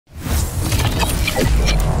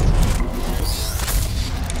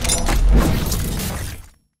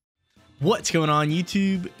What's going on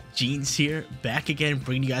YouTube? Jeans here, back again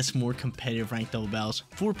bringing you guys some more competitive ranked double battles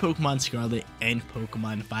for Pokemon Scarlet and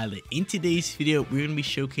Pokemon Violet. In today's video, we're going to be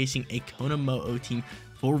showcasing a KOMMO-O team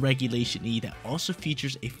for Regulation E that also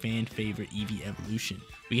features a fan favorite EV evolution.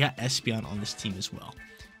 We got ESPEON on this team as well.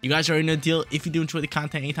 You guys already know the deal. If you do enjoy the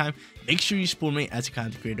content anytime, make sure you support me as a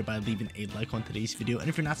content creator by leaving a like on today's video. And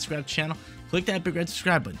if you're not subscribed to the channel, click that big red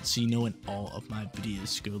subscribe button so you know when all of my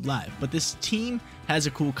videos go live. But this team has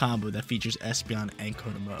a cool combo that features ESPEON and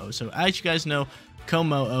KOMMO-O. So as you guys know,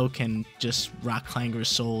 KOMMO-O can just rock Clanger's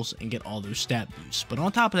Souls and get all those stat boosts. But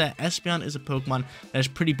on top of that, ESPEON is a Pokemon that is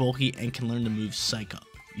pretty bulky and can learn the move Psych Up.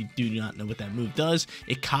 You do not know what that move does.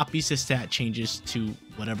 It copies the stat changes to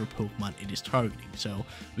whatever Pokemon it is targeting. So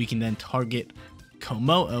we can then target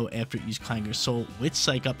KOMMO-O after it uses Clanger's Soul with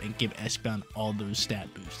Psych Up and give ESPEON all those stat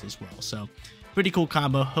boosts as well. So pretty cool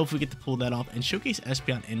combo. Hopefully we get to pull that off and showcase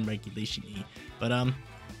ESPEON in Regulation E. But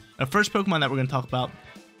our first Pokemon that we're going to talk about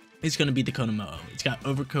is going to be the KOMMO-O. It's got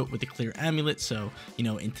Overcoat with a clear amulet, so, you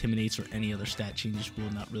know, Intimidates or any other stat changes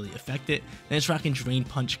will not really affect it. Then it's rocking Drain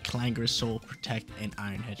Punch, Clanger's Soul, Protect, and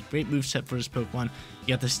Iron Hedge. Great moveset for this Pokemon. You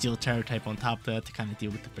got the Steel Terror type on top of that to kind of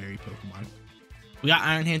deal with the Fairy Pokemon. We got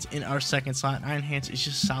Iron Hands in our second slot. Iron Hands is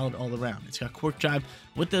just solid all around. It's got Quark Drive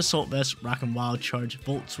with the Assault Vest, rocking Wild Charge,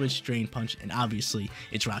 Volt Switch, Drain Punch, and obviously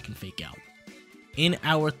it's rocking Fake Out. In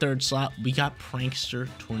our third slot, we got Prankster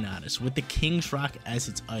Tornadus with the King's Rock as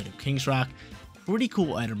its item. King's Rock, pretty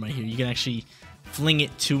cool item right here. You can actually fling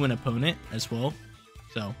it to an opponent as well.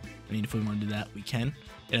 So, I mean, if we want to do that, we can.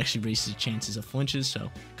 It actually raises the chances of flinches,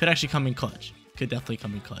 so could actually come in clutch. Could definitely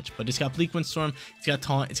come in clutch. But it's got Bleak Windstorm, it's got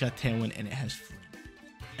Taunt, it's got Tailwind, and it has Flame.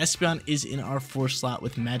 ESPEON is in our fourth slot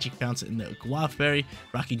with Magic Bounce in the Guava Berry,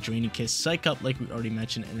 rocking Draining Kiss, Psych Up like we already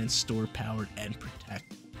mentioned, and then Store Powered and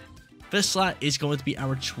Protect. Fifth slot is going to be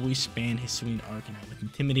our Choice Band Hisuian Arcanine with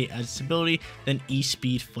Intimidate as its ability, then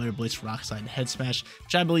E-Speed, Flare Blitz, Rock Slide, and Head Smash,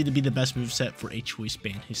 which I believe to be the best moveset for a Choice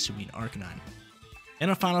Band Hisuian Arcanine. In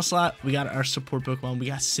our final slot, we got our support Pokemon. We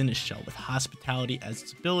got Sinistchel with Hospitality as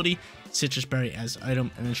its ability, Citrus Berry as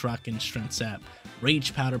item, and then it's rocking Strength Sap,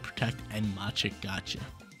 Rage Powder, Protect, and Macha Gotcha.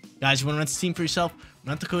 Guys, you want to rent the team for yourself?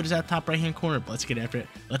 Rent the code is at the top right hand corner, but let's get after it.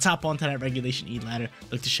 Let's hop onto that Regulation E ladder,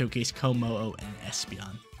 look to showcase KOMMO-O and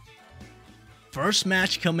ESPEON. First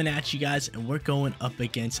match coming at you guys, and we're going up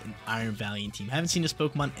against an Iron Valiant team. Haven't seen this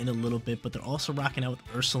Pokemon in a little bit, but they're also rocking out with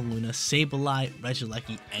Ursaluna, Sableye,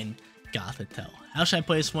 Regieleki, and Gothitelle. How should I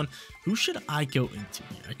play this one? Who should I go into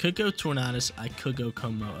here? I could go Tornadus, I could go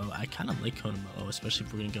KOMMO-O. I kind of like KOMMO-O, especially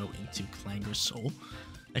if we're going to go into Clanger's Soul.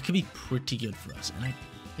 That could be pretty good for us, and I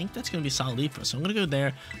think that's going to be a solid lead for us. So I'm going to go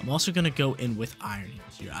there. I'm also going to go in with Iron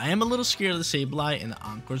Hands here. I am a little scared of the Sableye and the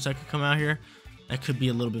Encores that could come out here. That could be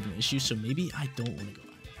a little bit of an issue, so maybe I don't want to go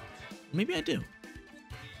Iron Hands. Maybe I do.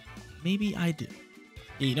 Maybe I do.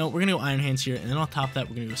 Yeah, you know, we're going to go Iron Hands here, and then on top of that,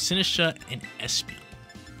 we're going to go Sinistcha and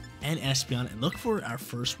ESPEON. And look for our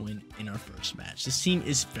first win in our first match. This team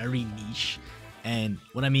is very niche, and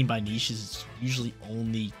what I mean by niche is it's usually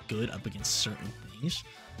only good up against certain things.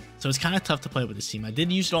 So it's kind of tough to play with this team. I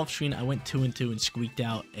did use it off screen. I went 2-2 and squeaked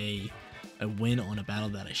out a win on a battle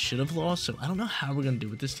that I should have lost. So I don't know how we're going to do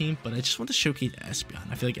with this team, but I just want to showcase ESPEON.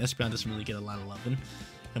 I feel like ESPEON doesn't really get a lot of loving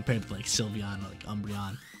compared to like Sylveon or like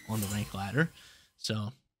Umbreon on the rank ladder. So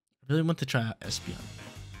I really want to try out ESPEON.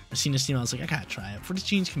 I seen this team, I was like, I gotta try it for the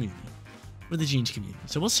Jeans community. For the Jeans community.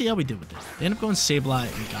 So we'll see how we do with it. They end up going Sableye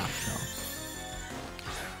and Gothitelle.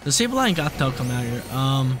 The Sableye and Gothitelle come out here.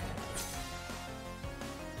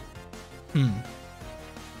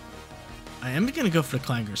 I am gonna go for the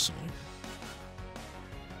Clanger's Soul.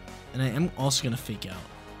 And I am also going to fake out.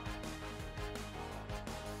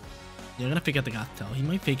 Yeah, I'm going to fake out the Gothitelle. He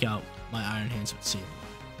might fake out my Iron Hands with Sableye.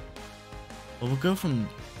 But we'll go from...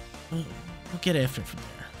 We'll get after it from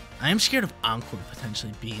there. I am scared of Encore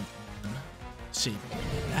potentially being on Sableye.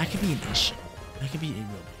 That could be an issue. That could be a real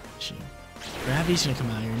big issue. Gravity's going to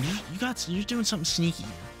come out here. And you're doing something sneaky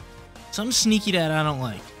here. Something sneaky that I don't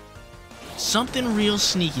like. Something real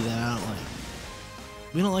sneaky that I don't like.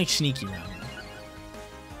 We don't like sneaky around here.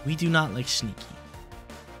 We do not like sneaky.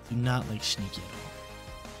 Do not like sneaky at all.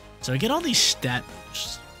 So I get all these stat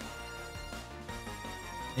boosts.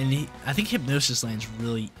 And I think Hypnosis lands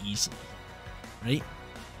really easily. Right?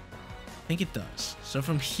 I think it does. So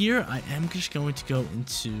from here, I am just going to go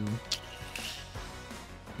into...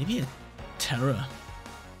 maybe a Terra.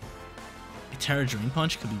 A Terra Drain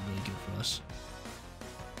Punch could be really good for us.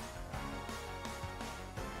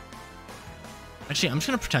 Actually, I'm just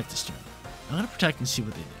going to protect this turn. I'm going to protect and see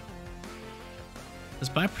what they do. Because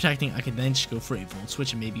by protecting, I can then just go for a Volt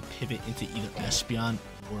Switch and maybe pivot into either ESPEON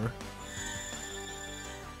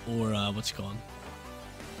or what's it called?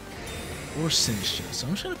 Or Sinistra. So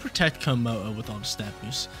I'm just going to protect KOMMO-O with all the stat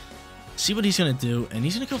boosts. See what he's going to do, and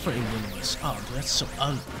he's going to go for a Will-O-Wisp. Oh, dude, that's so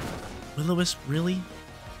ugly. Will-O-Wisp, really?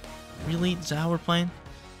 Really? Is that how we're playing?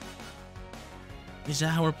 Is that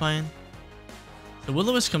how we're playing? The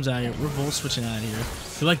Will-O-Wisp comes out here. We're Volt switching out of here.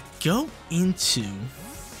 Do I go into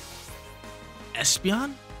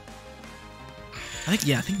ESPEON? I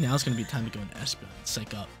think now's going to be time to go into ESPEON.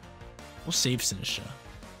 Psych up. We'll save Sinistra.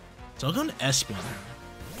 So I'll go into ESPEON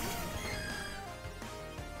here.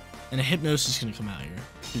 And a Hypnosis is going to come out here.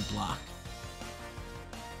 Do block.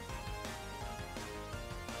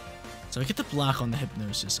 So I get the block on the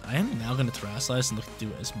Hypnosis. I am now going to Terrasilize and look to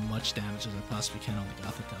do as much damage as I possibly can on the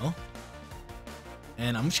Gothitelle.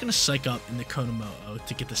 And I'm just going to Psych up in the KOMMO-O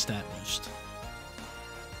to get the stat boost.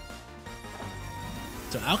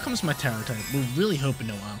 So out comes my Terror type. We're really hoping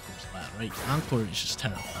no Encore's allowed, right? Encore is just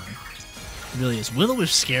terrifying. It really is.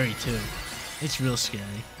 Will-O-Wisp's scary too. It's real scary.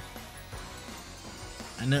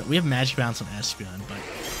 I know we have Magic Bounce on ESPEON, but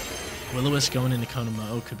Will-O-Wisp going into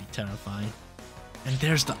KOMMO-O could be terrifying. And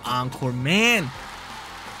there's the Encore. Man!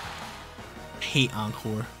 I hate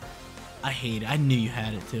Encore. I hate it. I knew you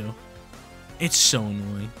had it too. It's so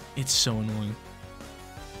annoying. It's so annoying.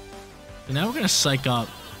 So now we're going to Psych up.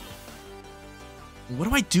 What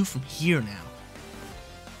do I do from here now?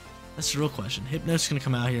 That's the real question. Hypnosis is going to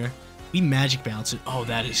come out here. We Magic Bounce it. Oh,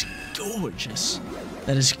 that is gorgeous.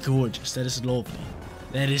 That is gorgeous. That is lovely.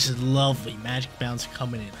 That is lovely. Magic Bounce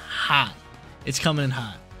coming in hot. It's coming in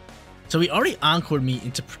hot. So we already Encored me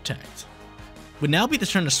into Protect. Would now be the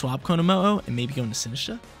turn to swap KOMMO-O and maybe go into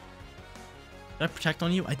Sinistra? Do I Protect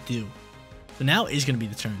on you? I do. So now is going to be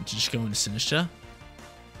the turn to just go into Sinistra.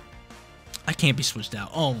 I can't be switched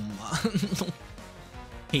out. Oh my.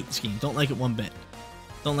 Hate this game. Don't like it one bit.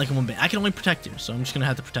 Don't like it one bit. I can only Protect here, so I'm just going to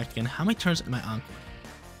have to Protect again. How many turns am I Encored?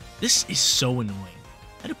 This is so annoying.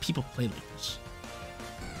 How do people play like this?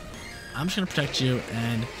 I'm just going to Protect you,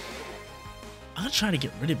 and I'm going to try to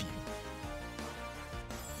get rid of you.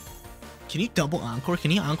 Can you double Encore?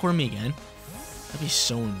 Can you Encore me again? That'd be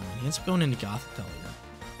so annoying. He ends up going into Gothitelle here.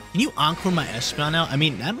 Can you Encore my ESPEON now? I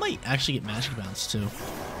mean, that might actually get Magic Bounce too.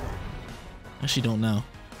 Actually, don't know.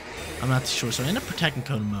 I'm not too sure. So I end up protecting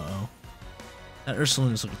KOMMO-O. That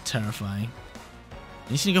Ursaluna is looking terrifying. And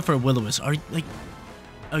he's gonna go for a Will-O-Wisp. Are you like?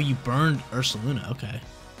 Oh, you burned Ursaluna. Okay.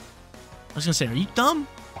 I was gonna say, are you dumb?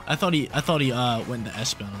 I thought he went into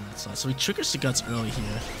ESPEON on that slot. So he triggers the Guts early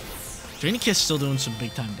here. Draining Kiss still doing some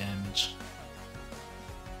big time damage.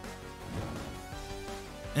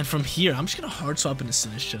 And from here, I'm just going to hard swap into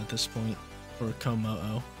Sinistra at this point for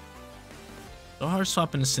KOMMO-O. So hard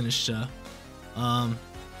swap into Sinistra.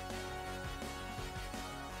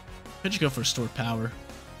 Could you go for a Stored Power?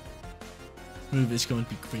 Move is going to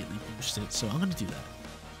be greatly boosted, so I'm going to do that.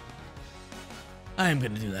 I am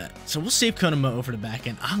going to do that. So we'll save KOMMO-O for the back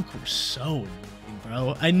end. Encore's so annoying,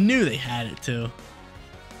 bro. I knew they had it too.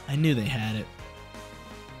 I knew they had it.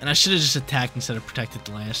 And I should have just attacked instead of protected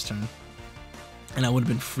the last turn. And I would have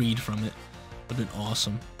been freed from it. Would have been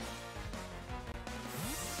awesome.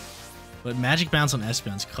 But Magic Bounce on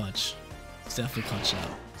ESPEON's clutch. It's definitely clutch out.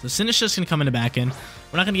 So Sinistra's going to come in the back end.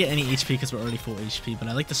 We're not going to get any HP because we're already full HP. But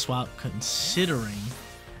I like to swap considering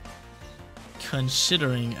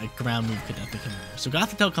a ground move could definitely come in there. So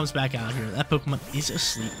Gothitelle comes back out here. That Pokemon is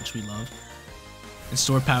asleep, which we love. And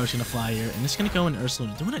Stored Power is going to fly here. And it's going to go into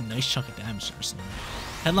Ursaluna. Doing a nice chunk of damage to Ursaluna.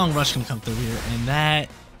 Headlong Rush can come through here. And that...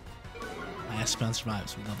 ESPEON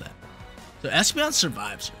survives. We love that. So ESPEON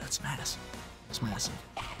survives here. That's massive. That's massive.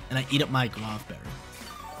 And I eat up my Guava Berry.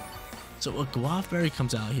 So a Guava Berry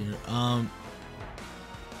comes out here. You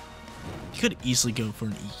could easily go for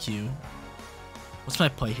an EQ. What's my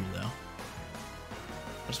play here, though?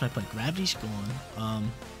 What's my play? Gravity's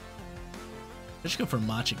gone. Let's go for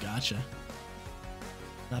Matcha Gotcha.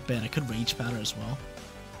 Not bad. I could Rage Powder as well.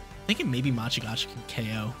 I'm thinking maybe Matcha Gotcha can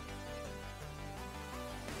KO.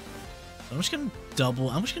 So I'm just going to double.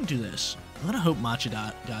 I'm just going to do this. I'm going to hope Matcha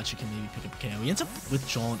Gotcha can maybe pick up KO. He ends up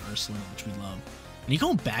withdrawing Ursaluna, which we love. And you're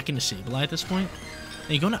going back into Sableye at this point.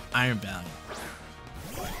 And you're going to Iron Valley.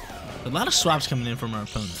 A lot of swaps coming in from our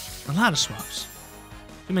opponent. A lot of swaps.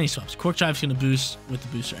 Too many swaps. Cork Drive's going to boost with the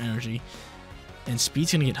booster energy. And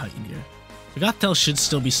Speed's going to get heightened here. So Gothitelle should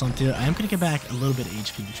still be slumped here. I am going to get back a little bit of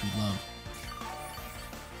HP, which we love.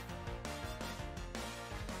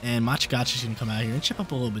 And Matcha Gotcha's going to come out here and chip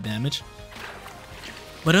up a little bit of damage.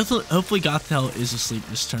 But hopefully Gothitelle is asleep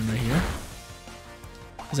this turn right here.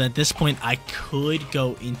 Because at this point, I could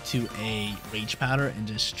go into a Rage Powder and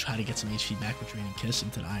just try to get some HP back with Draining Kiss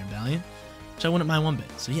into the Iron Valiant. Which I wouldn't mind one bit.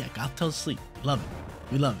 So yeah, Gothitelle's asleep. We love it.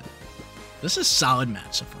 We love it. This is a solid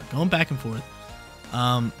match so far. Going back and forth.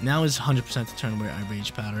 Now is 100% the turn where I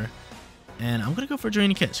Rage Powder. And I'm going to go for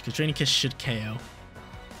Draining Kiss, because Draining Kiss should KO.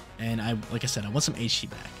 And like I said, I want some HP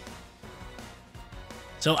back.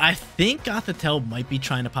 So I think Gothitelle might be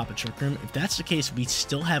trying to pop a Trick Room. If that's the case, we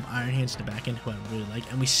still have Iron Hands in the back end, who I really like.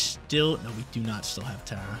 And we still, no, we do not still have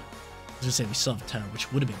Terra. I was going to say we still have Terra,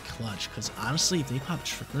 which would have been clutch. Because honestly, if they pop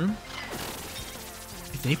Trick Room,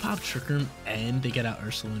 and they get out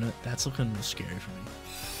Ursaluna, that's looking real scary for me.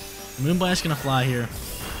 Moonblast going to fly here.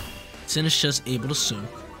 Sinnoh's just able to soak.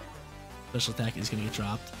 Special attack is going to get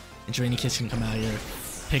dropped. And Draining Kiss can come out here,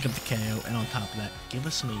 pick up the KO, and on top of that, give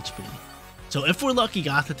us some HP. So if we're lucky,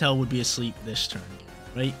 Gothitelle would be asleep this turn,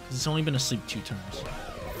 right? Because it's only been asleep 2 turns.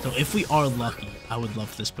 So if we are lucky, I would love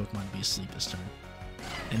for this Pokemon to be asleep this turn.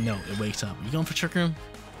 And no, it wakes up. You going for Trick Room?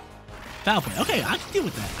 Foul Play. Okay, I can deal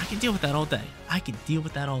with that. I can deal with that all day. I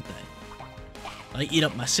eat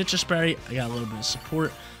up my Citrus Berry. I got a little bit of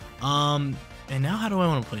support. And now how do I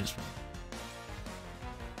want to play this one?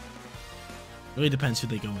 Really depends who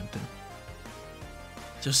they go into.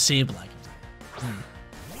 So Sableye.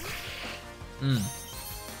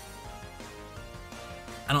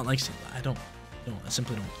 I don't like Sableye. I don't. I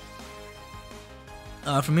simply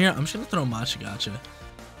don't. From here, I'm just gonna throw Machigacha.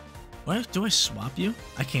 Do I swap you?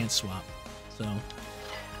 I can't swap. So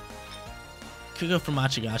could go for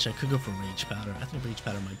Machigacha. I could go for Rage Powder. I think Rage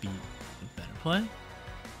Powder might be a better play.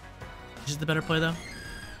 Is it the better play though?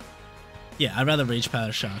 Yeah, I'd rather Rage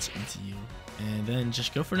Powder shots into you. And then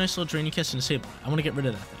just go for a nice little Draining Kiss and a Sableye. I want to get rid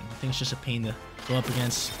of that thing. I think it's just a pain to go up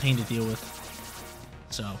against, pain to deal with.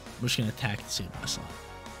 So we're just going to attack the Sableye slot.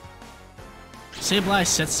 Sableye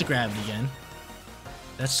sets the gravity again.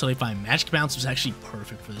 That's totally fine. Magic Bounce was actually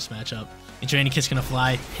perfect for this matchup. And Draining Kiss going to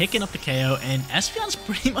fly, picking up the KO. And ESPEON's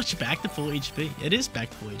pretty much back to full HP. It is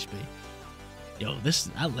back to full HP. Yo,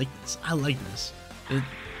 I like this.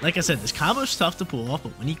 Like I said, this combo is tough to pull off,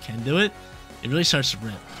 but when you can do it, it really starts to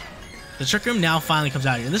rip. The Trick Room now finally comes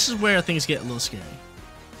out here, and this is where things get a little scary.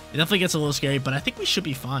 It definitely gets a little scary, but I think we should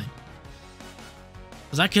be fine.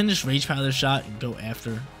 Because I can just Rage Powder shot and go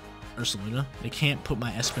after Ursaluna. They can't put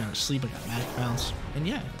my Espeon to sleep. I got Magic Bounce. And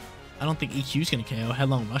yeah, I don't think EQ is going to KO.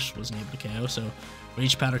 Headlong Rush wasn't able to KO, so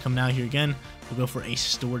Rage Powder coming out here again. We'll go for a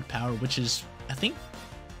Stored Power, which is, I think,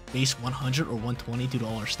 base 100 or 120 due to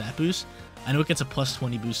all our stat boosts. I know it gets a plus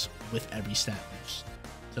 20 boost with every stat boost.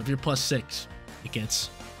 So if you're plus 6, it gets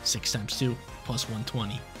 6 times 2 plus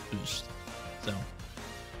 120 boost. So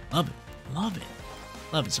love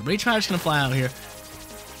it. So Rage Powder's gonna fly out here.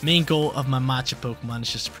 Main goal of my Matcha Pokemon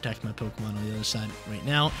is just to protect my Pokemon on the other side right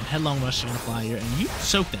now. And Headlong Rush is gonna fly here, and you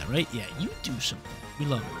soak that, right? Yeah, you do something. We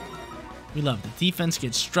love it. The defense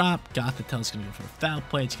gets dropped. Gothitelle's gonna go for a Foul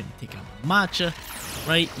Play. It's gonna take out my Matcha,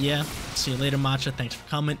 right? Yeah. See you later, Matcha. Thanks for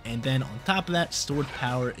coming. And then on top of that, Stored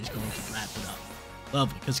Power is going to wrap it up.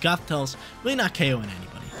 Lovely, because Gothitelle's really not KOing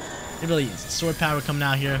anybody. It really is. Stored Power coming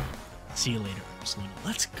out here. See you later, Ursaluna.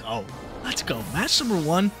 Let's go. Match number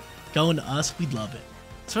 1 going to us. We love it.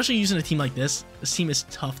 Especially using a team like this. This team is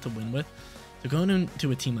tough to win with. So going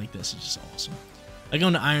into a team like this is just awesome. I go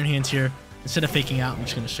into Iron Hands here. Instead of faking out, I'm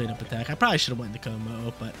just going to straight up attack. I probably should have went into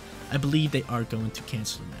KOMMO-O, but I believe they are going to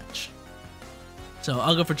cancel the match. So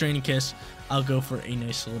I'll go for Draining Kiss. I'll go for a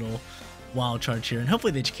nice little Wild Charge here. And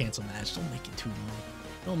hopefully they just cancel the match. Don't make it too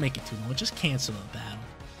long. Just cancel the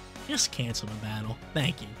battle.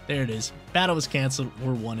 Thank you. There it is. Battle was canceled.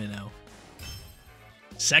 We're 1-0.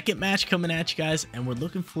 Second match coming at you guys, and we're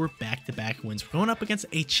looking for back-to-back wins. We're going up against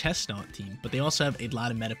a Chestnut team, but they also have a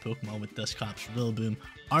lot of meta Pokemon with Dusclops, Rillaboom,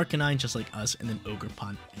 Arcanine, just like us, and then Ogerpon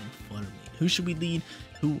and Fluttermane. Who should we lead?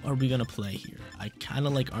 Who are we going to play here? I kind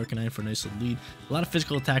of like Arcanine for a nice little lead. A lot of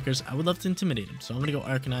physical attackers. I would love to intimidate him, so I'm going to go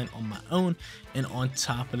Arcanine on my own, and on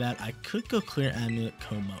top of that, I could go Clear Amulet,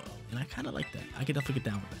 KOMMO-O, and I kind of like that. I could definitely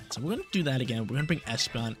get down with that. So we're going to do that again. We're going to bring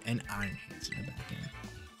Espeon and Iron Hands in the back end.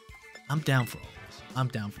 I'm down for all this.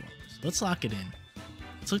 Let's lock it in.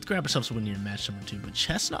 Let's look to grab ourselves a win here in match number 2. But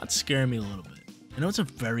Chestnut's scaring me a little bit. I know it's a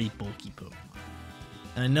very bulky Pokemon.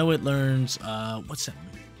 And I know it learns, what's that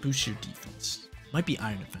move? Boost your defense. Might be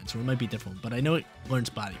Iron Defense, or it might be different. But I know it learns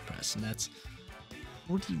Body Press, and that's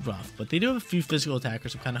pretty rough. But they do have a few physical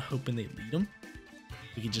attackers. I'm kind of hoping they lead them.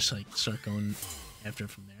 We can just, like, start going after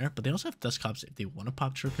from there. But they also have Dusclops if they want to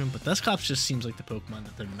pop Trick Room. But Dusclops just seems like the Pokemon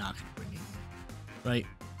that they're not going to bring in here. Right?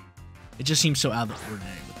 It just seems so out of the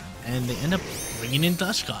ordinary with them. And they end up bringing in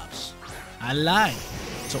Dusclops. I lied.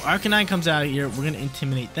 So Arcanine comes out here. We're going to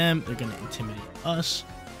intimidate them. They're going to intimidate us.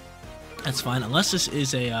 That's fine. Unless this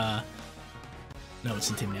is a... No,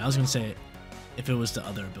 it's intimidate. I was going to say if it was the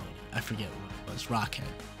other ability. I forget what it was. Rockhead.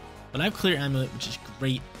 But I have Clear Amulet, which is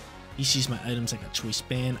great. He sees my items. I got Choice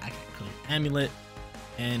Band. I got Clear Amulet.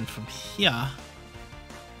 And from here...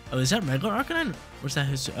 Oh, is that regular Arcanine? Or is that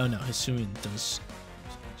Hisuian? Oh, no. Hisuian does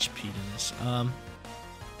HP to this. I'm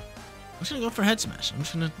just going to go for Head Smash. I'm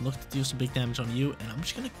just going to look to deal some big damage on you. And I'm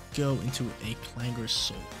just going to go into a Clangor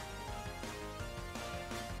Soul.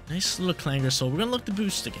 Nice little Clangor Soul. We're going to look to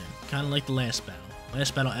boost again. Kind of like the last battle.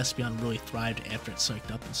 Last battle, Espeon really thrived after it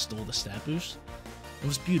psyched up and stole the stat boost. It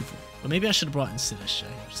was beautiful. But maybe I should have brought in Sinistcha here.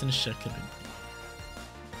 Sinistcha could have been pretty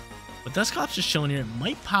good. But Dusclops just showing here. It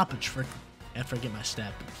might pop a trick after I get my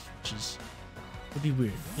stat boost, would be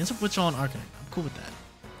weird. He ends up withdrawing Arcanine. I'm cool with that.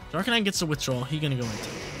 So Arcanine gets the withdrawal. He's going to go into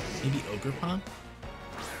maybe Ogre Palm.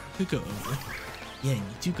 Could go Ogre. Yeah, you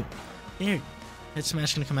do go. There you go. Head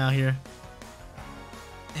Smash going to come out here.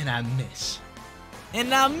 And I miss.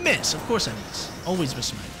 And I miss. Of course I miss. Always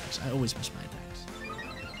miss my attacks. I always miss my attacks.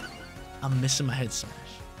 I'm missing my Head Smash.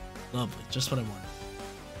 Lovely. Just what I wanted.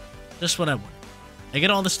 Just what I wanted. I get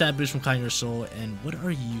all the stat boost from Clangor Soul. And what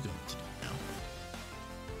are you going to do now?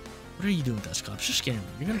 What are you doing, Dusclops? You're scaring me.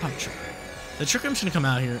 You're going to pop Trick Room. The Trick Room's going to come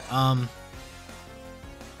out here.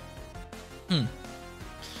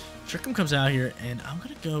 Trick Room comes out here. And I'm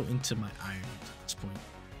going to go into my Iron Hands at this point.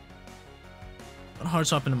 I'm going to Hard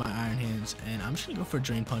Swap into my Iron Hands. And I'm just going to go for a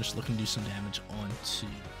Drain Punch, looking to do some damage onto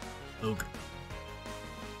Ogre.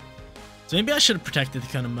 So maybe I should have protected the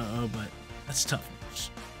KOMMO-O, but that's tough.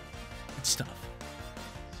 It's tough.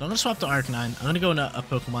 So I'm going to swap to Arcanine. I'm going to go into a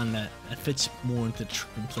Pokemon that fits more into the Trick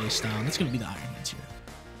Room playstyle, and that's going to be the Iron Hands here.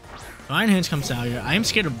 So Iron Hands comes out here. I am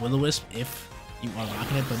scared of Will-O-Wisp if you are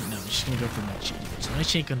rocking it, but no, I'm just going to go for Nightshade here. So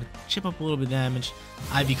Nightshade going to chip up a little bit of damage.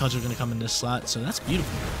 Ivy Cudgel going to come in this slot, so that's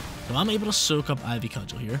beautiful. So I'm able to soak up Ivy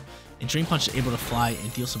Cudgel here, and Drain Punch is able to fly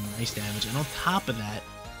and deal some nice damage. And on top of that,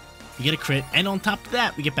 we get a crit, and on top of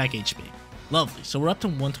that, we get back HP. Lovely. So we're up to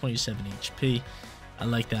 127 HP. I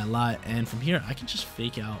like that a lot. And from here, I can just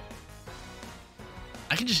fake out.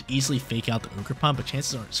 I can just easily fake out the Ogre Pump, but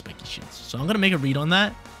chances are it's Spiky Shields. So I'm going to make a read on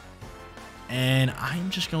that. And I'm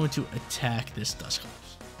just going to attack this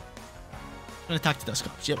Dusclops. I'm going to attack the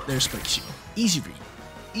Dusclops. Yep, there's Spiky Shield. Easy read.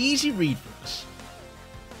 Easy read for us.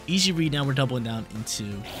 Easy read. Now we're doubling down into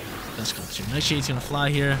Dusclops here. Nightshade's going to fly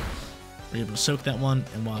here. We're able to soak that one.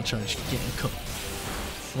 And Wild Charge getting cooked.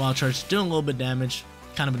 Wild Charge doing a little bit of damage.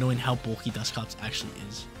 Kind of annoying how bulky Dusclops actually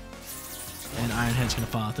is. And Iron Hand's going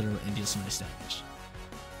to follow through and deal some nice damage.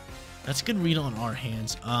 That's a good read on our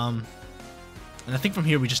hands. And I think from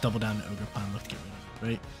here we just double down to Ogre Palm. Look to get rid of it,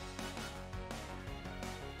 right?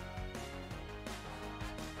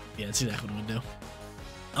 Yeah, that's exactly what I'm going to do.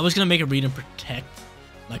 I was going to make a read and protect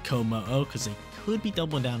my KOMMO-O because they could be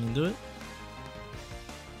doubling down into it.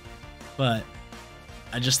 But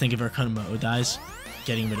I just think if our KOMMO-O dies,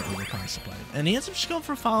 getting rid of Ogre Palm supply. And he ends up just going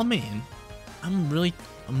for a Follow Me, and I'm really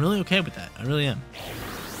okay with that. I really am.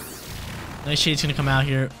 Nightshade's gonna come out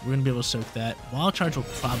here. We're gonna be able to soak that. Wild Charge will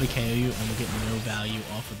probably KO you, and we'll get no value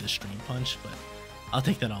off of this Drain Punch, but I'll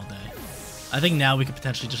take that all day. I think now we could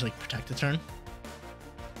potentially just like protect the turn,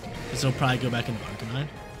 because they'll probably go back into Arcanine,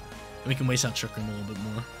 and we can waste out Trick Room a little bit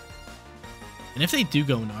more. And if they do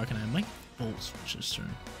go into Arcanine, I might Volt Switch this turn.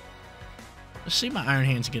 Let's save my Iron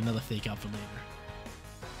Hands and get another fake out for later.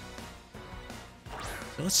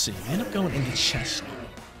 So let's see. We end up going into Chestnut.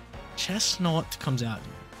 Chestnut comes out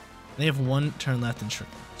here. They have one turn left in Trick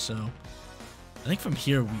Room. So I think from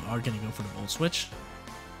here we are going to go for the Volt Switch.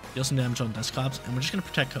 Deal some damage on Dusclops. And we're just going to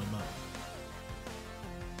protect KOMMO-O.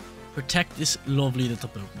 Protect this lovely little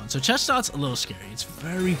Pokemon. So Chestnut's a little scary. It's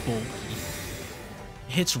very bulky.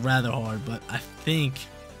 It hits rather hard, but I think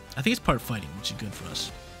it's part fighting, which is good for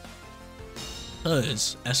us.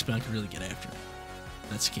 Because Espeon can really get after it.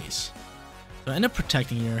 That's the case. So I end up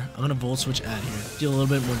protecting here. I'm going to Volt Switch out here. Deal a little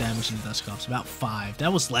bit more damage to the Dusclops. About 5.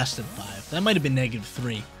 That was less than 5. That might have been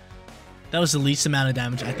 -3. That was the least amount of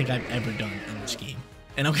damage I think I've ever done in this game.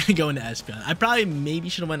 And I'm going to go into Espeon. I probably maybe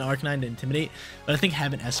should have went Arcanine to Intimidate. But I think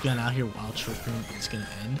having Espeon out here while Trick Room is going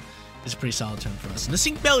to end is a pretty solid turn for us. And the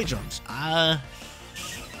Sync Belly Drums.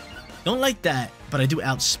 Don't like that, but I do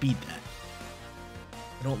outspeed that.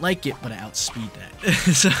 I don't like it, but I outspeed that.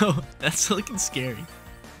 So that's looking scary.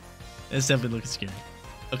 It's definitely looking scary.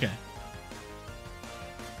 Okay.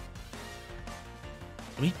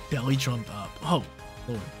 We belly drummed up. Oh,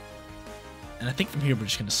 Lord. And I think from here we're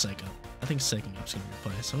just going to Psych Up. I think Psyching Up's going to be a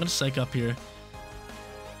play. So I'm going to Psych Up here.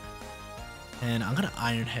 And I'm going to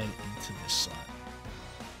Iron Head into this slot.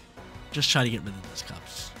 Just try to get rid of the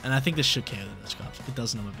Dusclops. And I think this should KO the Dusclops. If it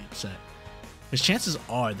doesn't, I'm going to be upset. Because chances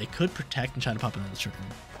are they could protect and try to pop another Trick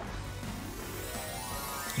Room.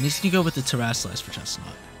 And he's going to go with the Terrasilize for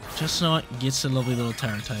Chestnut. Chestnut gets a lovely little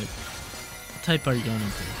Terra type. What type are you going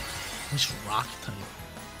into? Nice rock type.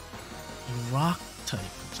 Rock type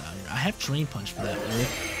comes out here. I have Drain Punch for that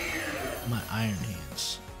with my Iron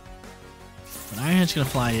Hands. But Iron Hand's gonna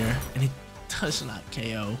fly here, and it does not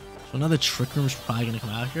KO. So another Trick Room is probably gonna come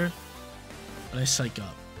out here. But I psych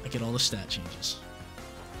up. I get all the stat changes.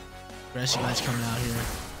 Grassy Guy's coming out here.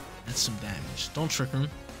 That's some damage. Don't Trick Room.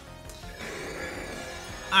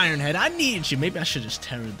 Iron Head, I needed you. Maybe I should just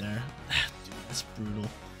terrored there. Dude, that's brutal.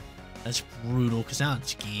 That's brutal, because now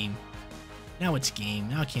it's game. Now it's game.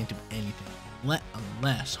 Now I can't do anything.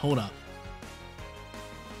 Unless, hold up.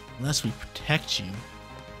 Unless we protect you.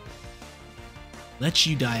 Let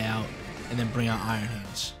you die out, and then bring out Iron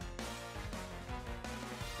Hands.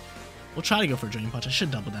 We'll try to go for a Drain Punch. I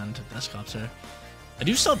should double down into Dusclops there. I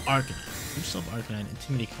do still have Arcanine.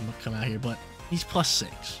 Intimidate can come out here, but he's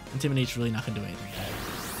 +6. Intimidate's really not going to do anything.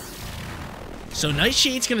 So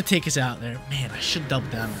Nightshade's going to take us out there. Man, I should double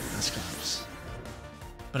down on Dusclops.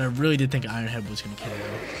 But I really did think Iron Head was going to KO.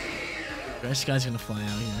 Grassy Guy's going to fly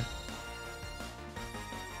out here.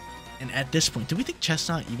 And at this point, do we think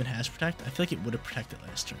Chestnut even has Protect? I feel like it would have protected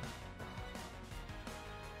last turn.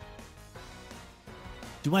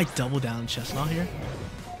 Do I double down Chestnut here?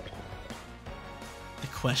 The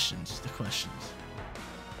questions.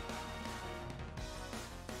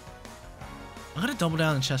 I'm gonna double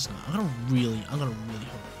down on Chestnut. I'm gonna really hope.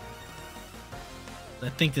 I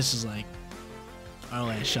think this is like our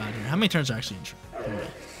last shot here. How many turns are actually in true?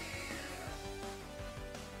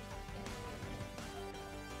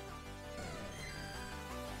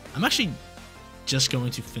 I'm actually just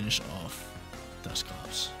going to finish off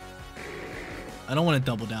Dusclops. I don't want to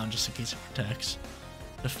double down just in case it protects.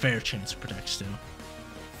 A fair chance it protects too.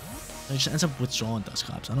 It just ends up withdrawing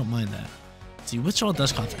Dusclops. I don't mind that. See, withdraw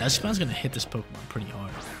Dusclops. Espeon's gonna hit this Pokemon pretty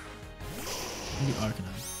hard. Maybe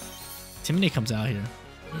Arcanine. Intimidate comes out here.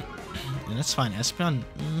 And that's fine. Espeon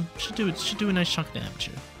should do a nice chunk of damage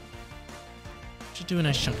here. Should do a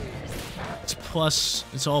nice chunk of damage. It's plus,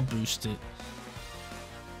 it's all boosted.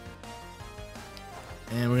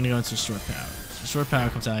 And we're gonna go into Sword Power. So Sword Power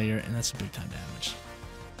comes out here, and that's a big time damage.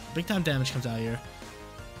 Big time damage comes out here.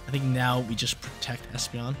 I think now we just protect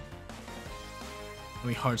Espeon. And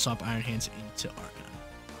we hard swap Iron Hands into Arcanine.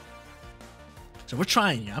 So we're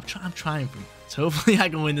trying here. I'm trying for you. So hopefully I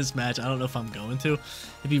can win this match. I don't know if I'm going to.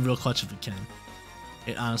 It'd be real clutch if we can.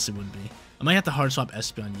 It honestly would be. I might have to hard swap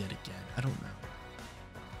Espeon yet again. I don't know.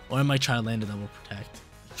 Or I might try to land a double protect.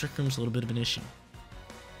 Trick Room's a little bit of an issue.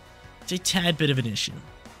 It's a tad bit of an issue.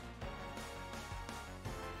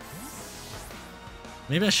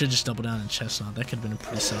 Maybe I should just double down on Chestnut. That could have been a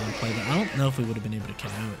pretty solid play, but I don't know if we would have been able to KO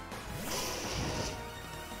it.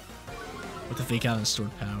 With the fake out and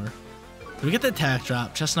Stored Power. So we get the attack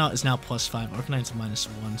drop. Chestnut is now +5. Arcanine's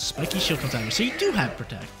 -1. Spiky Shield comes out here. So you do have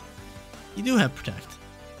Protect. You do have Protect.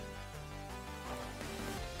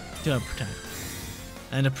 You do have Protect.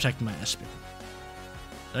 I end up protecting my Espeon.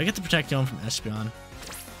 So I get the Protect going from Espeon.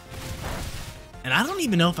 And I don't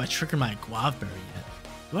even know if I trigger my Guave Berry yet.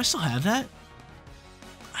 Do I still have that?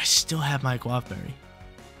 I still have my Guave Berry.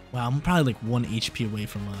 Wow, I'm probably like 1 HP away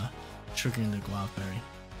from triggering the Guave Berry.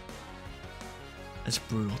 That's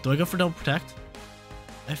brutal. Do I go for double protect?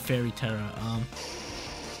 I have Fairy Terra.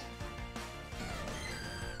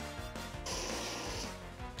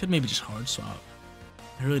 Could maybe just hard swap.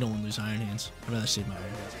 I really don't want to lose Iron Hands. I'd rather save my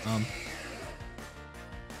Iron Hands.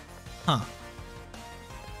 I'm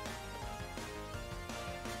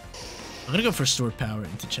gonna go for Stored Power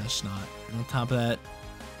into Chestnut. And on top of that,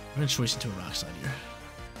 I'm gonna choice into a Rock Slide here.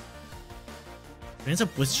 It ends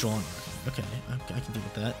up withdrawing. Okay, I can deal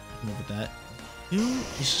with that. I can live with that. Who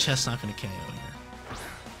is Chestnut gonna KO here?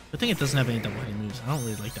 I think it doesn't have any double hitting moves. I don't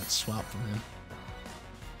really like that swap from him.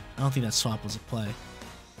 I don't think that swap was a play.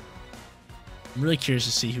 I'm really curious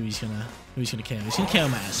to see who he's gonna KO. He's gonna KO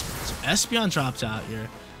my Espeon. So Espeon drops out here.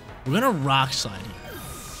 We're gonna Rock Slide here.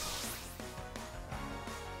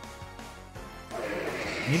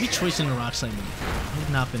 Maybe choosing a Rock Slide move. It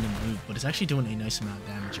would not been a move, but it's actually doing a nice amount of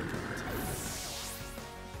damage over it.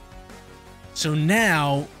 So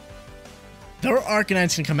now, their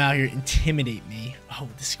Arcanine's gonna come out here, intimidate me. Oh,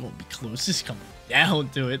 this is gonna be close. This is coming down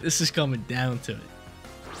to it. This is coming down to it.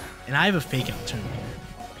 And I have a Fake Out turn here.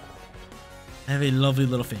 I have a lovely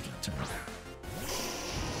little Fake Out turn.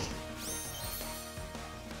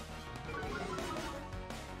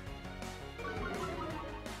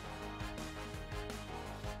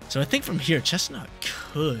 So I think from here, Chestnut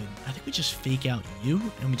could. I think we just Fake Out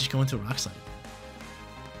you, and we just go into a Rock Slide.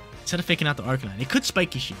 Instead of faking out the Arcanine. It could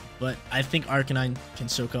Spiky Shield, but I think Arcanine can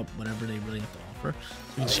soak up whatever they really have to offer.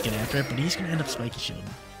 So we just get after it, but he's going to end up Spiky Shielding.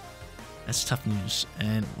 That's tough news.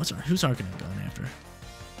 And who's Arcanine going after?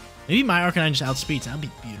 Maybe my Arcanine just outspeeds. That would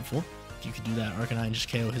be beautiful. If you could do that, Arcanine just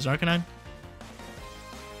KO his Arcanine.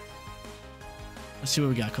 Let's see what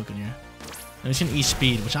we got cooking here. I'm just going to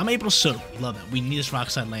E-Speed, which I'm able to soak. We love that. We need this Rock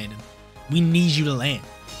Slide landing. We need you to land.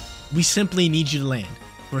 We simply need you to land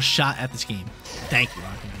for a shot at this game. Thank you,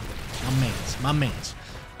 Arcanine. My mans. My mans.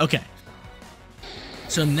 Okay.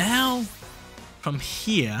 So now, from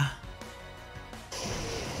here,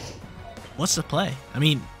 what's the play? I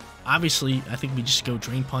mean, obviously, I think we just go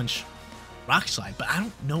Drain Punch, Rock Slide, but I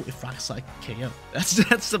don't know if Rock Slide can KO. That's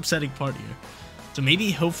the upsetting part here. So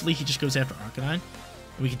maybe, hopefully, he just goes after Arcanine, and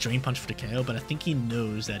we can Drain Punch for the KO, but I think he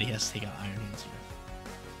knows that he has to take out Iron Hands here.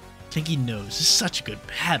 I think he knows. This is such a good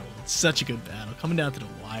battle. It's such a good battle. Coming down to the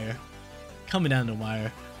wire. Coming down to the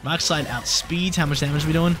wire. Rock Slide outspeeds. How much damage are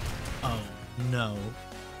we doing? Oh, no.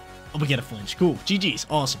 Oh, we get a flinch. Cool. GG's.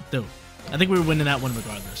 Awesome. Dope. I think we were winning that one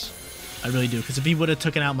regardless. I really do. Because if he would have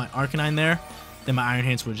taken out my Arcanine there, then my Iron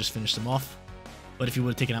Hands would have just finished him off. But if he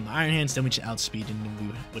would have taken out my Iron Hands, then we just outspeed and then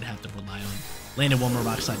we would have to rely on landing one more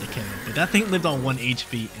Rock Slide to KO. But that thing lived on 1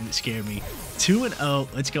 HP and it scared me.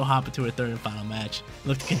 2-0. Let's go hop into our third and final match.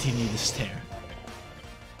 Look to continue this tear.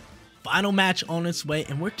 Final match on its way,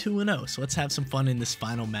 and we're 2-0. So let's have some fun in this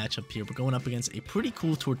final matchup here. We're going up against a pretty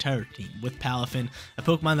cool Torterra team with Palafin, a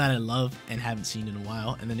Pokemon that I love and haven't seen in a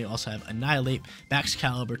while. And then they also have Annihilate,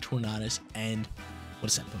 Baxcalibur, Tornadus, and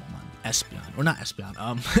what is that Pokemon? ESPEON. Or not ESPEON.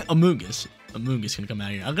 Amoonguss. Amoonguss gonna come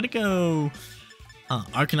out here. I'm gonna go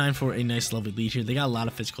Arcanine for a nice lovely lead here. They got a lot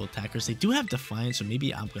of physical attackers. They do have Defiance, so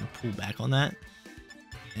maybe I'm gonna pull back on that.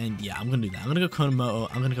 And yeah, I'm gonna do that. I'm gonna go KOMMO-O.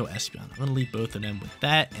 I'm gonna go ESPEON. I'm gonna lead both of them with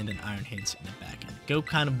that, and then Iron Hands in the back end. Go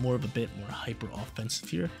kind of more of a bit more hyper offensive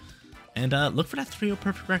here, and look for that 3-0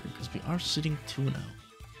 perfect record because we are sitting 2-0.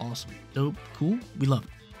 Awesome, dope, cool. We love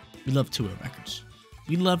it. We love 2-0 records.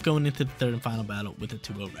 We love going into the third and final battle with a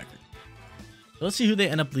 2-0 record. So let's see who they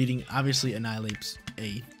end up leading. Obviously, Annihilate's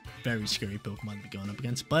a very scary Pokemon to be going up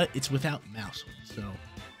against, but it's without Mouse, so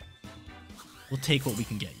we'll take what we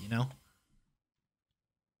can get, you know?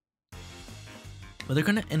 But they're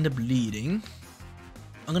going to end up leading.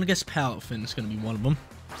 I'm going to guess Palafin is going to be one of them.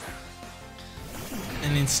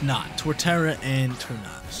 And it's not. Torterra and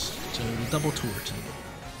Tornadus. So double Tor team.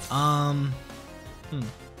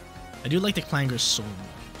 I do like the Clanger's Soul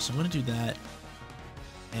move, so I'm going to do that.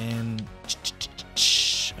 And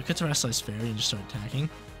I could Terrestrialize Fairy and just start attacking.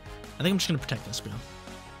 I think I'm just going to protect Espeon.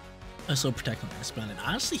 I still protect on Espeon. And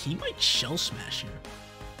honestly, he might Shell Smash here.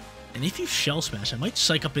 And if you Shell Smash, I might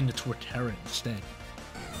Psych up into Torterra instead.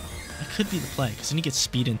 That could be the play, because then he gets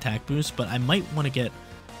speed and attack boost, but I might want to get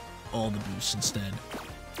all the boosts instead.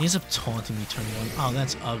 He ends up taunting me turn 1. Oh,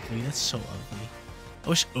 that's ugly. That's so ugly. I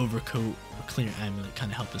wish Overcoat or Clear Amulet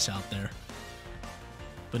kind of helped us out there.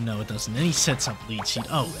 But no, it doesn't. Then he sets up Lead Sheet.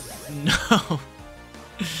 Oh, no.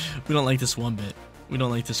 We don't like this one bit. We don't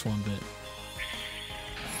like this one bit.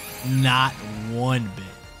 Not one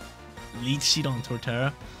bit. Lead Sheet on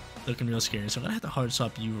Torterra. Looking real scary. So I'm going to have to hard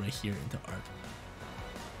swap you right here into Arc.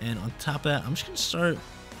 And on top of that, I'm just going to start...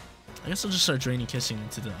 I guess I'll just start Draining Kissing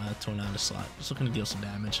into the Tornado slot. Just looking to deal some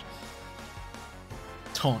damage.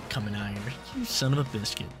 Taunt coming out here. You son of a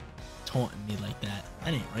biscuit. Taunting me like that.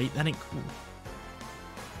 That ain't right. That ain't cool.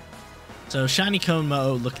 So Shiny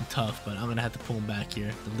KOMMO-O looking tough, but I'm going to have to pull him back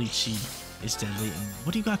here. The Leech Seed is deadly. And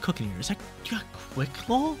what do you got cooking here? Is that... You got Quick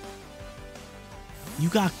Claw? You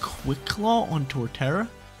got Quick Claw on Torterra?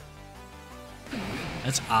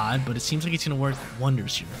 That's odd, but it seems like it's going to work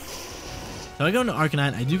wonders here. So I go into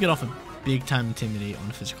Arcanine. I do get off a big time Intimidate on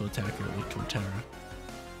a physical attacker with Torterra.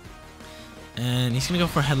 And he's going to go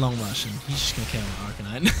for a Headlong Rush, and he's just going to KO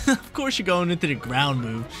Arcanine. Of course you're going into the ground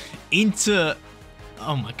move. Into...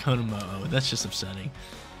 Oh my KOMMO-O. That's just upsetting.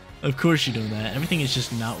 Of course you're doing that. Everything is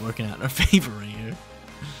just not working out in our favor right here.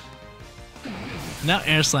 Now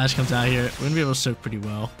Air Slash comes out here. We're going to be able to soak pretty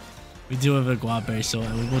well. We do have a Guaberry, so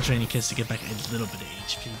we will Draining Kiss to get back a little bit of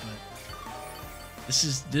HP, but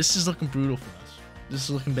this is looking brutal for us. This is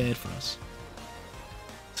looking bad for us.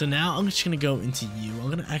 So now I'm just gonna go into you. I'm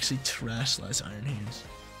gonna actually Terrestrialize Iron Hands,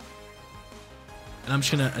 and I'm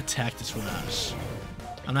just gonna attack this Tornadus.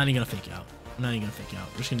 I'm not even gonna fake out. I'm not even gonna fake out.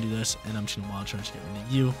 We're just gonna do this, and I'm just gonna Wild Charge to get rid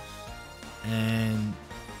of you, and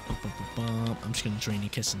I'm just gonna Draining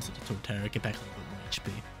Kiss into the Torterra, get back a little bit more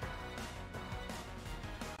HP.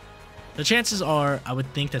 The chances are, I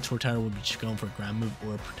would think that Torterra would be just going for a ground move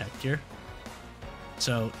or a protect here.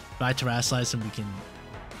 So, by Terrestrialize him, we can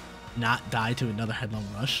not die to another Headlong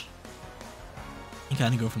Rush. And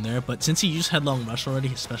kind of go from there. But since he used Headlong Rush already,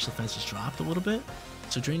 his special defense has dropped a little bit.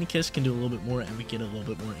 So Draining Kiss can do a little bit more, and we get a little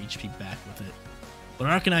bit more HP back with it. But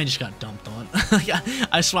Arcanine just got dumped on.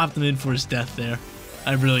 I swapped him in for his death there.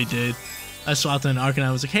 I really did. I swapped an Arcanine.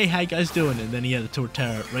 I was like, hey, how you guys doing? And then he had a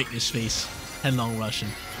Torterra right in his face. Headlong rushing.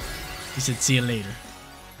 He said, see you later.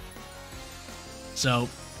 So,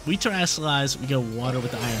 we Terrasilize. We go water with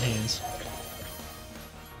the Iron Hands.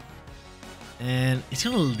 And it's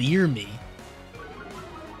going to leer me.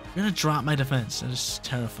 I'm going to drop my defense. That is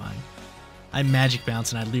terrifying. I Magic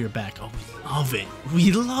Bounce and I leer back. Oh, we love it.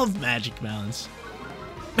 We love Magic Bounce.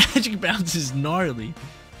 Magic Bounce is gnarly.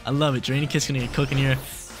 I love it. Draining Kiss going to get cooking here.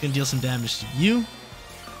 Gonna deal some damage to you.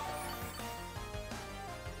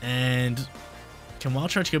 And can Wild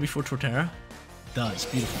Charge go before Torterra? It does.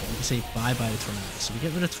 Beautiful. We can say bye-bye to Tornadus. So we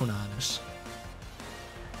get rid of Tornadus.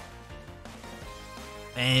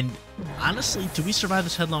 And honestly, do we survive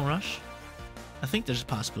this Headlong Rush? I think there's a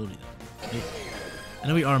possibility though. Okay. I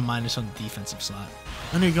know we are minus on the defensive slot.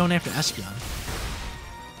 I know you're going after Espeon.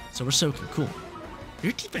 So we're soaking. Cool.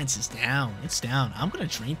 Your defense is down. It's down. I'm gonna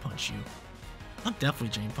Drain Punch you. I'm definitely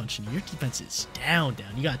Drain Punching you. Your defense is down.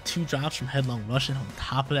 You got 2 drops from Headlong Rush, and on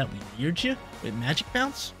top of that, we leered you with Magic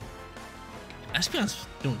Bounce. Espeon's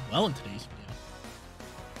doing well in today's video.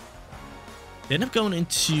 They end up going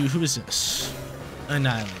into, who is this?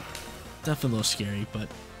 Annihilate. Definitely a little scary, but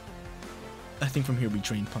I think from here we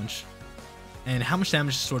Drain Punch. And how much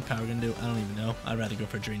damage is Sword Power gonna do? I don't even know. I'd rather go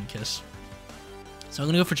for Draining Kiss. So I'm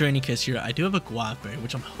gonna go for Draining Kiss here. I do have a Guava Berry,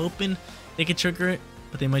 which I'm hoping they can trigger it,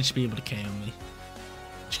 but they might just be able to KO me.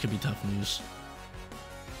 Which could be tough news.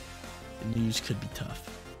 The news could be tough.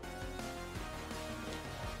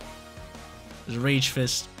 There's a Rage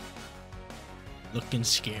Fist. Looking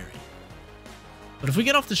scary. But if we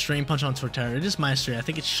get off the Drain Punch on Torterra, it is -3. I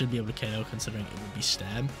think it should be able to KO considering it would be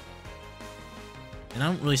Stab. And I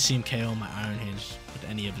don't really see him KO my Iron Hands with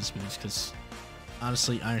any of his moves because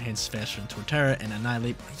honestly, Iron Hands is faster than Torterra and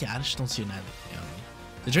Annihilate. Yeah, I just don't see Annihilate KO me.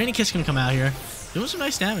 The Draining Kiss can come out here. Doing some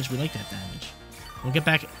nice damage. We like that damage. We'll get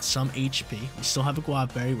back some HP. We still have a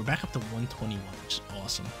Guava Berry. We're back up to 121, which is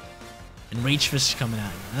awesome. And Rage Fist is coming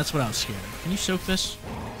out. That's what I was scared of. Can you soak this?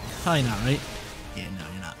 Probably not, right? Yeah, no,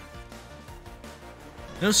 you're not.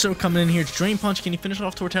 No soak coming in here. Drain Punch. Can you finish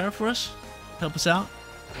off Torterra for us? Help us out?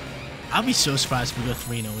 I'll be so surprised if we go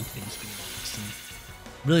 3-0 in today's video.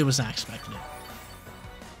 Really was not expecting it.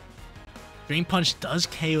 Drain Punch does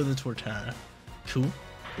KO the Torterra. Cool.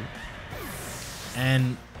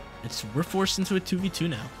 And we're forced into a 2v2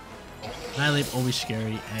 now. Annihilate always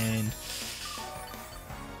scary, and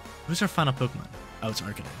who's our final Pokemon? Oh, it's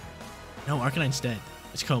Arcanine. No, Arcanine's dead.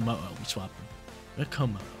 It's KOMMO-O. We swapped them. We're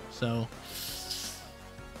KOMMO-O. So,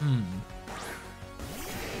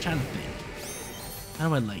 trying to think. How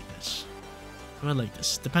do I like this? How do I like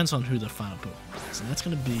this? Depends on who the final Pokemon is, and that's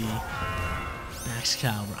gonna be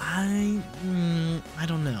Excalibur. I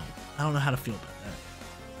don't know. I don't know how to feel about that.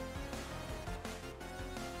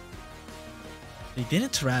 They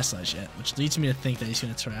didn't Terrasilize yet, which leads me to think that he's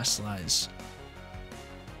going to Terrasilize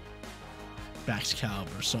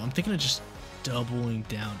Excalibur. So I'm thinking of just doubling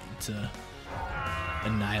down into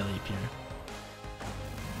Annihilate here.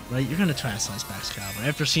 Right? You're going to Terrasilize Excalibur.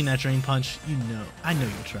 After seeing that Drain Punch, you know. I know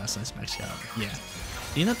you'll Terrasilize Excalibur. Yeah.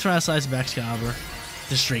 You end up Terrasilize Excalibur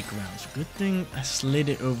to straight grounds. Good thing I slid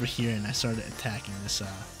it over here and I started attacking this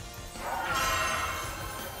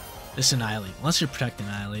Annihilate. Unless you're protecting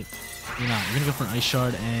Annihilate. You're not. You're gonna go for an Ice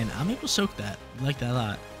Shard, and I'm able to soak that. I like that a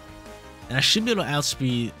lot. And I should be able to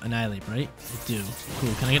outspeed Annihilate, right? I do.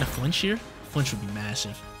 Cool. Can I get a flinch here? Flinch would be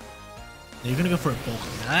massive. Now you're gonna go for a bulk.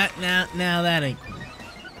 Now that ain't cool.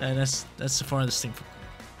 That's the farthest thing from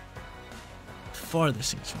cool.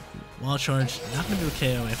 Farthest thing from cool. Wild Charge. Not gonna do a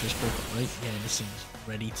KO after this bulk, right? Yeah, this thing's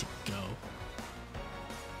ready to go.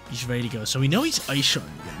 He's ready to go. So we know he's Ice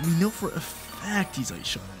Sharding. We know for a fact he's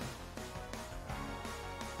Ice Sharding.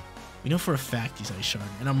 We know for a fact he's Ice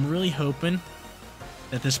Sharding, and I'm really hoping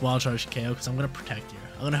that this Wild Charge KO, because I'm going to Protect here.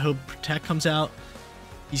 I'm going to hope Protect comes out,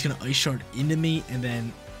 he's going to Ice Shard into me, and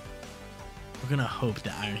then we're going to hope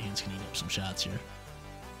that Iron Hands can eat up some shots here.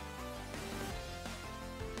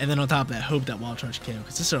 And then on top of that, hope that Wild Charge KO,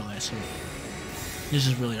 because this is our last hope. This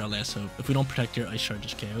is really our last hope. If we don't Protect here, Ice Shard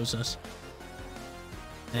just KOs us.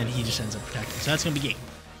 And he just ends up protecting. So that's going to be game.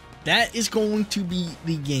 That is going to be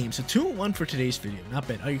the game. So 2-1 for today's video. Not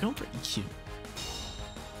bad. Oh, you're going for EQ.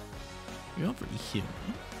 You're going for EQ.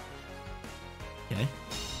 Okay.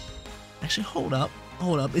 Actually, hold up.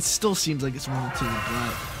 Hold up. It still seems like it's 1-2,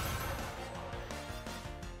 but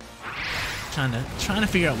trying to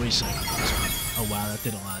figure out ways to. Oh wow, that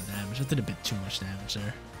did a lot of damage. That did a bit too much damage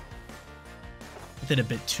there. That did a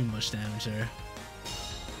bit too much damage there.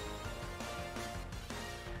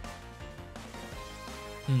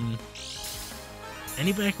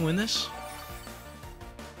 Anybody can win this?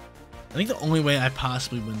 I think the only way I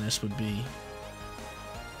possibly win this would be...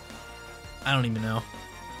 I don't even know.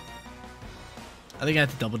 I think I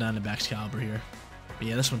have to double down to Excalibur here. But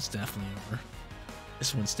yeah, this one's definitely over.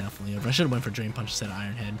 This one's definitely over. I should have went for Drain Punch instead of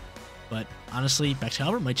Iron Head. But honestly,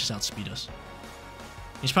 Excalibur might just outspeed us.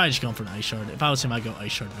 He's probably just going for an Ice Shard. If I was him, I'd go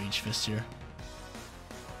Ice Shard Rage Fist here.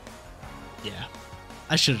 Yeah.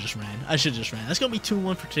 I should have just ran. I should have just ran. That's going to be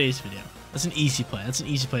 2-1 for today's video. That's an easy play. That's an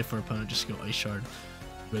easy play for our opponent. Just go Ice Shard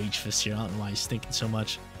Rage Fist here. I don't know why he's thinking so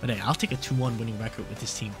much. But hey, I'll take a 2-1 winning record with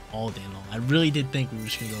this team all day long. I really did think we were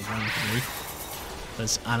just going to go 1-3.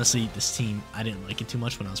 Because honestly, this team, I didn't like it too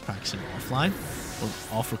much when I was practicing offline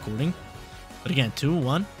or off recording. But again,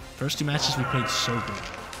 2-1. First 2 matches we played so good.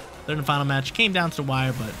 Third and final match came down to the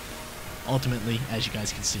wire, but ultimately, as you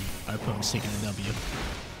guys can see, our opponent's taking a W.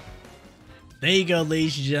 There you go,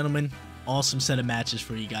 ladies and gentlemen. Awesome set of matches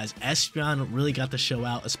for you guys. ESPEON really got the show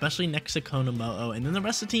out, especially next to KOMMO-O, and then the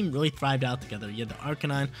rest of the team really thrived out together. You had the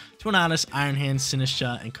Arcanine, Tornadus, Iron Hand,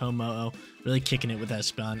 Sinistcha, and KOMMO-O really kicking it with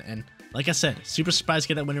ESPEON. And like I said, super surprised to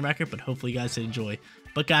get that winning record, but hopefully you guys did enjoy.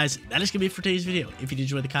 But guys, that is going to be it for today's video. If you did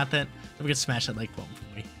enjoy the content, don't forget to smash that like button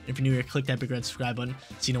for me. If you're new here, click that big red subscribe button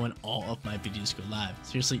so you know when all of my videos go live.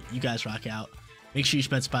 Seriously, you guys rock out. Make sure you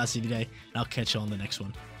spread some positivity today, and I'll catch you on the next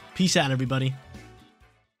one. Peace out, everybody.